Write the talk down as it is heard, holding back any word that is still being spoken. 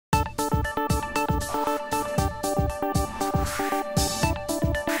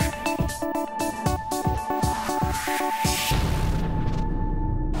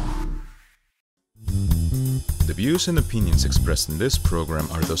views and opinions expressed in this program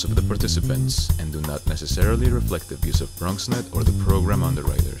are those of the participants and do not necessarily reflect the views of BronxNet or the program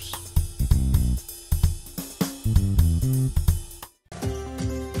underwriters.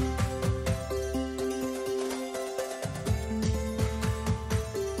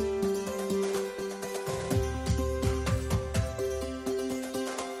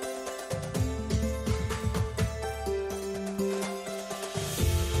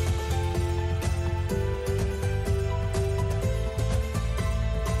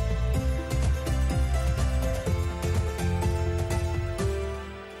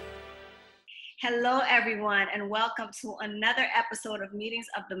 Hello, everyone, and welcome to another episode of Meetings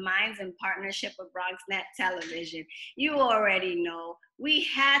of the Minds in partnership with BronxNet Television. You already know we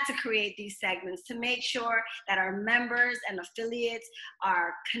had to create these segments to make sure that our members and affiliates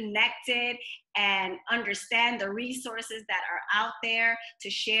are connected and understand the resources that are out there to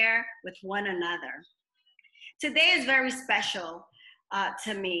share with one another. Today is very special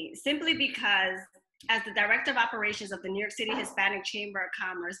to me, simply because as the Director of Operations of the New York City Hispanic Chamber of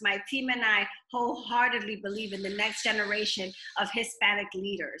Commerce, my team and I wholeheartedly believe in the next generation of Hispanic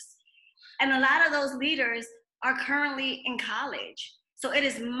leaders. And a lot of those leaders are currently in college. So it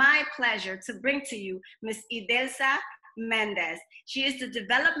is my pleasure to bring to you Ms. Idelsa Méndez. She is the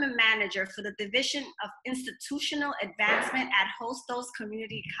Development Manager for the Division of Institutional Advancement at Hostos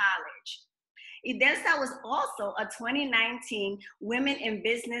Community College. Idelsa was also a 2019 Women in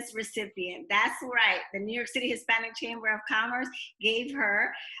Business recipient. That's right, the New York City Hispanic Chamber of Commerce gave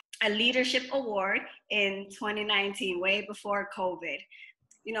her a leadership award in 2019, way before COVID.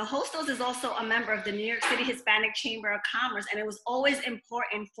 You know, Hostos is also a member of the New York City Hispanic Chamber of Commerce, and it was always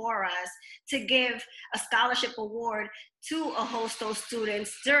important for us to give a scholarship award to a Hostos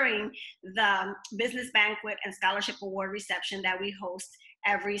students during the business banquet and scholarship award reception that we host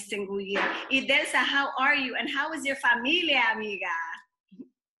every single year. Idelsa, how are you? And how is your familia, amiga?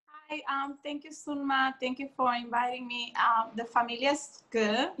 Hi, thank you, Sulma. Thank you for inviting me. The familia is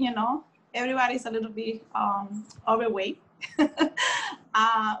good, you know. Everybody's a little bit overweight.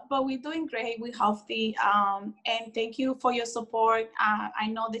 But we're doing great, we're healthy, and thank you for your support. I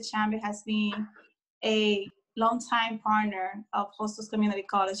know the Chamber has been a long-time partner of Hostos Community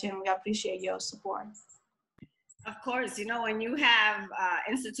College, and we appreciate your support. Of course, you know, when you have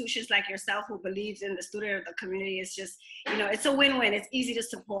institutions like yourself who believes in the student or the community, it's just, you know, it's a win-win. It's easy to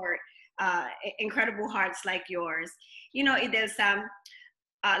support incredible hearts like yours. You know, Idelsa,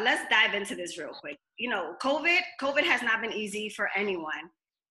 let's dive into this real quick. You know, COVID has not been easy for anyone.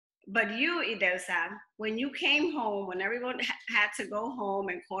 But you, Idelsa, when you came home, when everyone had to go home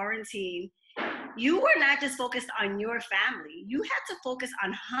and quarantine, you were not just focused on your family. You had to focus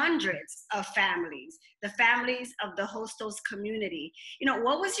on hundreds of families, the families of the Hostos community. You know,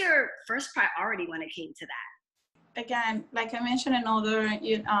 what was your first priority when it came to that? Again, like I mentioned in other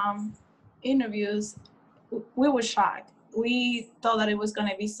interviews, we were shocked. We thought that it was going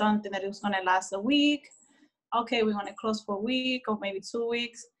to be something that it was going to last a week. Okay, we're going to close for a week or maybe 2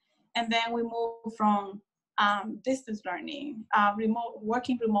 weeks. And then we moved from distance learning,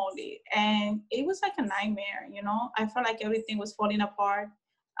 working remotely. And it was like a nightmare, you know. I felt like everything was falling apart.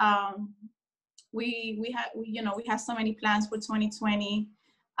 We had so many plans for 2020.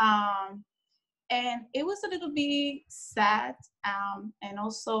 And it was a little bit sad and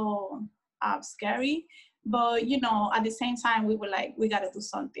also scary. But, you know, at the same time, we were like, we got to do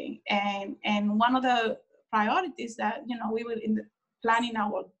something. And one of the priorities that, you know, we were planning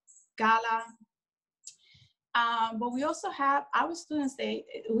our gala. But we also have our students,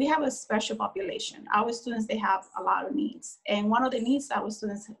 we have a special population. Our students, they have a lot of needs. And one of the needs our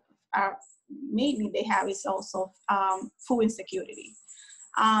students are mainly they have is also food insecurity.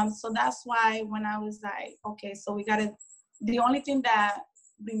 So that's why when I was like, okay, so the only thing that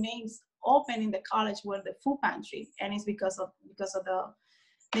remains open in the college were the food pantry, and it's because of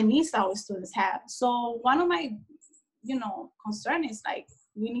the needs our students have. So one of my, you know, concern is like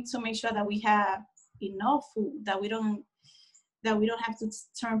we need to make sure that we have enough food, that we don't have to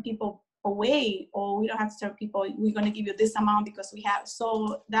turn people away, or we don't have to tell people we're going to give you this amount because we have.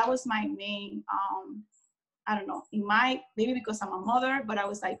 So that was my main I don't know, maybe because I'm a mother, but I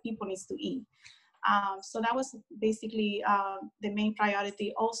was like, people needs to eat. So that was basically the main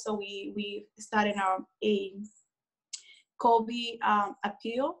priority. Also, we started a COVID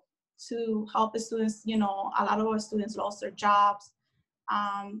appeal to help the students. You know, a lot of our students lost their jobs.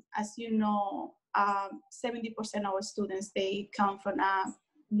 As you know, 70% of our students, they come from a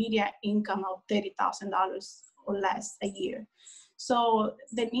median income of $30,000 or less a year. So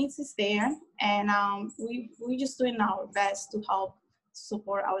the needs is there, and we're just doing our best to help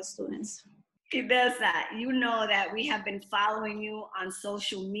support our students. Idelsa, you know that we have been following you on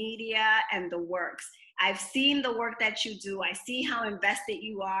social media and the works. I've seen the work that you do. I see how invested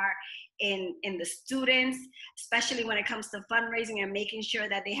you are in the students, especially when it comes to fundraising and making sure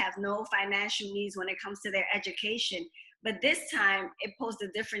that they have no financial needs when it comes to their education. But this time it posed a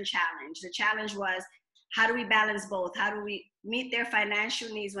different challenge. The challenge was, how do we balance both? How do we meet their financial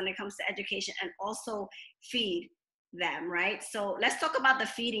needs when it comes to education and also feed them, right? So let's talk about the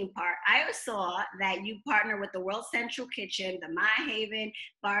feeding part. I saw that you partner with the World Central Kitchen, the My Haven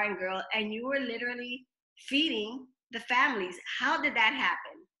Bar and Grill, and you were literally feeding the families. How did that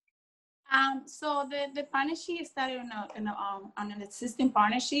happen? So the partnership started on an existing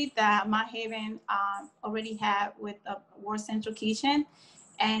partnership that My Haven already had with the World Central Kitchen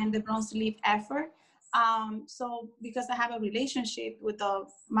and the Bronze Relief effort. So because I have a relationship with the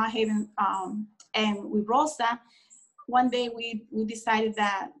My Haven and with Rosa, one day we decided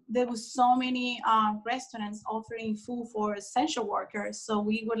that there was so many restaurants offering food for essential workers. So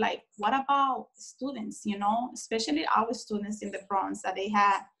we were like, what about students, especially our students in the Bronx, that they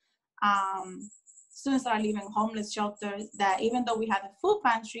had students that are living in homeless shelters, that even though we have the food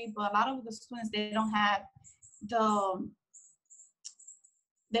pantry, but a lot of the students, they don't have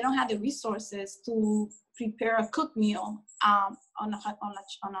the resources to prepare a cooked meal on a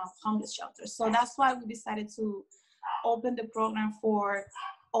homeless shelter. So that's why we decided to open the program for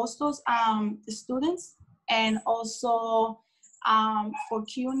Hostos students, and also for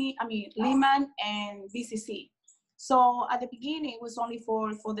CUNY, Lehman and BCC. So at the beginning, it was only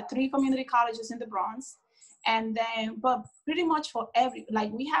for the 3 community colleges in the Bronx. And then, but pretty much for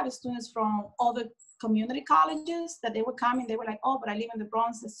we have students from other community colleges that they were coming, they were like, oh, but I live in the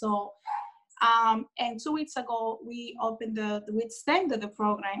Bronx. So, and 2 weeks ago, we extended the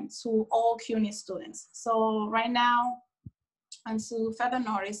program to all CUNY students. So right now, and to further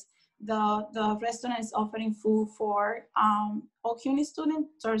notice, the restaurant is offering food for all CUNY students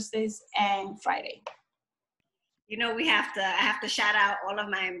Thursdays and Friday. I have to shout out all of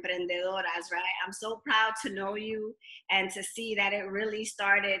my emprendedoras, right? I'm so proud to know you and to see that it really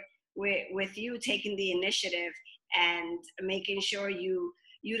started with you taking the initiative and making sure you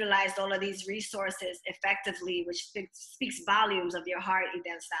utilized all of these resources effectively, which speaks volumes of your heart,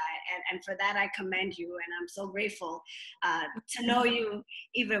 Idelsa. And for that, I commend you. And I'm so grateful to know you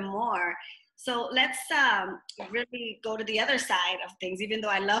even more. So let's really go to the other side of things, even though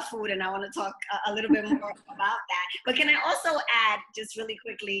I love food and I want to talk a little bit more about that. But can I also add, just really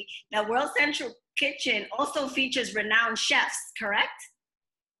quickly, that World Central Kitchen also features renowned chefs, correct?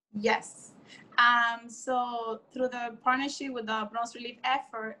 Yes. So through the partnership with the Bronze Relief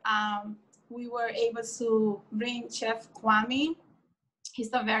effort, we were able to bring Chef Kwame. He's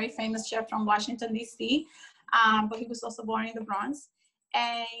a very famous chef from Washington, D.C., but he was also born in the Bronx.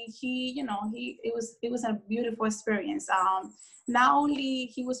 And it was a beautiful experience. Not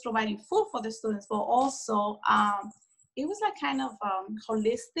only he was providing food for the students, but also it was like kind of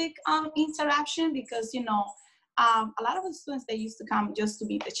holistic interaction, because a lot of the students, they used to come just to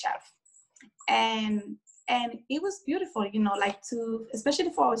meet the chef, and it was beautiful,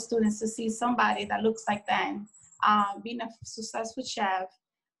 especially for our students, to see somebody that looks like them being a successful chef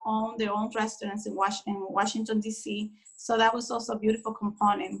on their own restaurants in Washington, D.C. So that was also a beautiful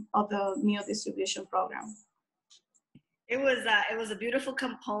component of the meal distribution program. It was a beautiful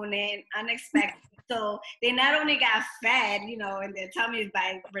component, unexpected. So they not only got fed, in their tummies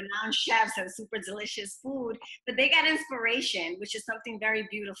by renowned chefs and super delicious food, but they got inspiration, which is something very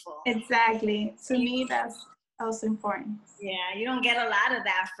beautiful. Exactly. To me, that's also important. Yeah, you don't get a lot of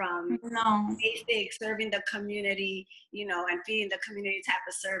that from basic serving the community, and feeding the community type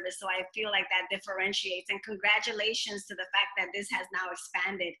of service. So I feel like that differentiates. And congratulations to the fact that this has now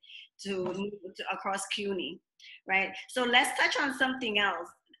expanded to across CUNY, right? So let's touch on something else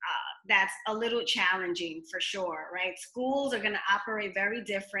that's a little challenging for sure, right? Schools are going to operate very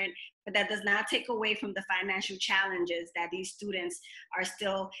different, but that does not take away from the financial challenges that these students are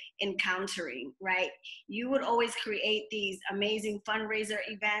still encountering, right? You would always create these amazing fundraiser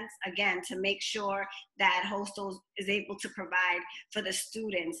events, again, to make sure that Hostos is able to provide for the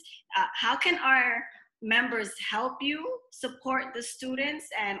students. How can our members help you support the students,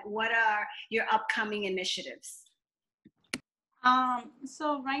 and what are your upcoming initiatives?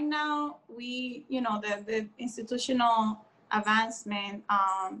 So right now, we, the institutional advancement,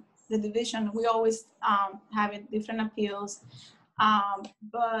 the division, we always have different appeals.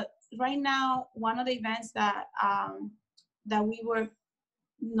 But right now, one of the events that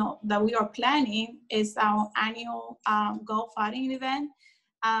we are planning is our annual golf outing event.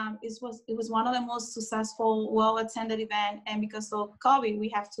 It was one of the most successful, well-attended event, and because of COVID, we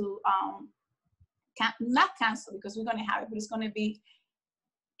have to not canceled because we're going to have it, but it's going to be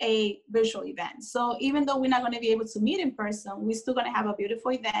a virtual event. So even though we're not going to be able to meet in person, we're still going to have a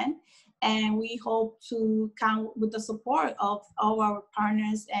beautiful event. And we hope to count with the support of all our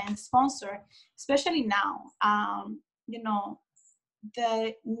partners and sponsors, especially now. You know,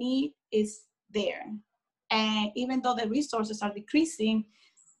 the need is there. And even though the resources are decreasing,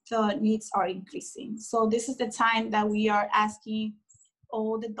 the needs are increasing. So this is the time that we are asking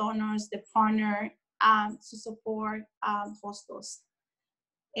all the donors, the partner, to support Hostos.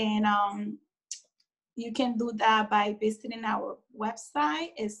 And you can do that by visiting our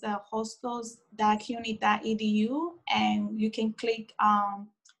website. It's hostos.cuny.edu, and you can click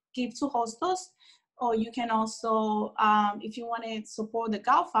Give to Hostos, or you can also, if you want to support the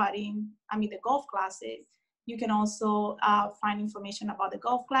golf outing, the golf classes, you can also find information about the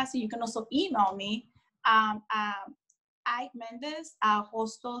golf classes. You can also email me, Idelsa Méndez at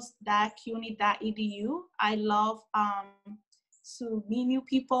hostos.cuny.edu. I love to meet new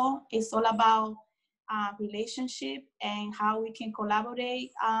people. It's all about relationship and how we can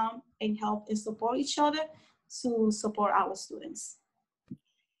collaborate and help and support each other to support our students.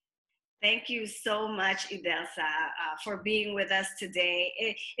 Thank you so much, Idelsa, for being with us today.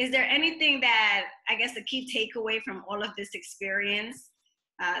 Is there anything that, I guess, the key takeaway from all of this experience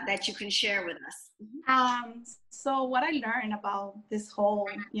that you can share with us? So what I learned about this whole,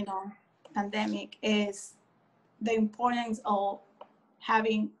 pandemic is the importance of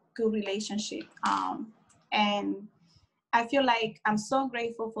having good relationship. And I feel like I'm so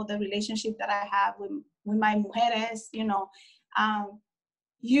grateful for the relationship that I have with my mujeres,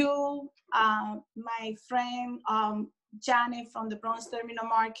 my friend, Janet from the Bronx Terminal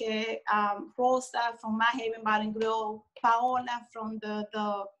Market, Rosa from Mahaven Bar and Grill, Paola from the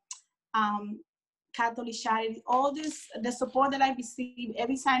Catholic Charity, all this, the support that I receive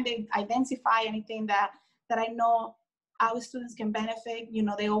every time they identify anything that I know our students can benefit,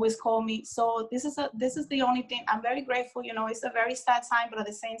 they always call me. So this is the only thing. I'm very grateful. It's a very sad time, but at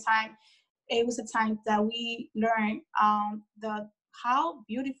the same time, it was a time that we learned how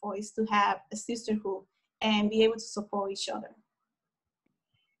beautiful it is to have a sisterhood and be able to support each other.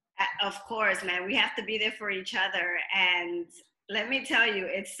 Of course, man, we have to be there for each other. And let me tell you,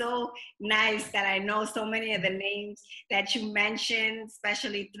 it's so nice that I know so many of the names that you mentioned,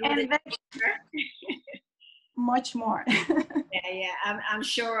 especially through much more. Yeah, I'm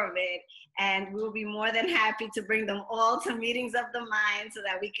sure of it. And we'll be more than happy to bring them all to meetings of the mind so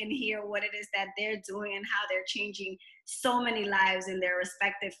that we can hear what it is that they're doing and how they're changing so many lives in their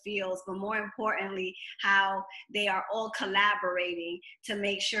respective fields, but more importantly, how they are all collaborating to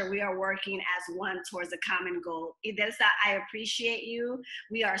make sure we are working as one towards a common goal. Idelsa, I appreciate you.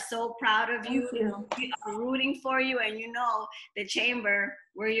 We are so proud of you. Thank you. We are rooting for you, and the Chamber,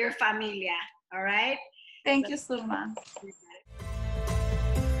 we're your familia, all right? Thank you, Sulma.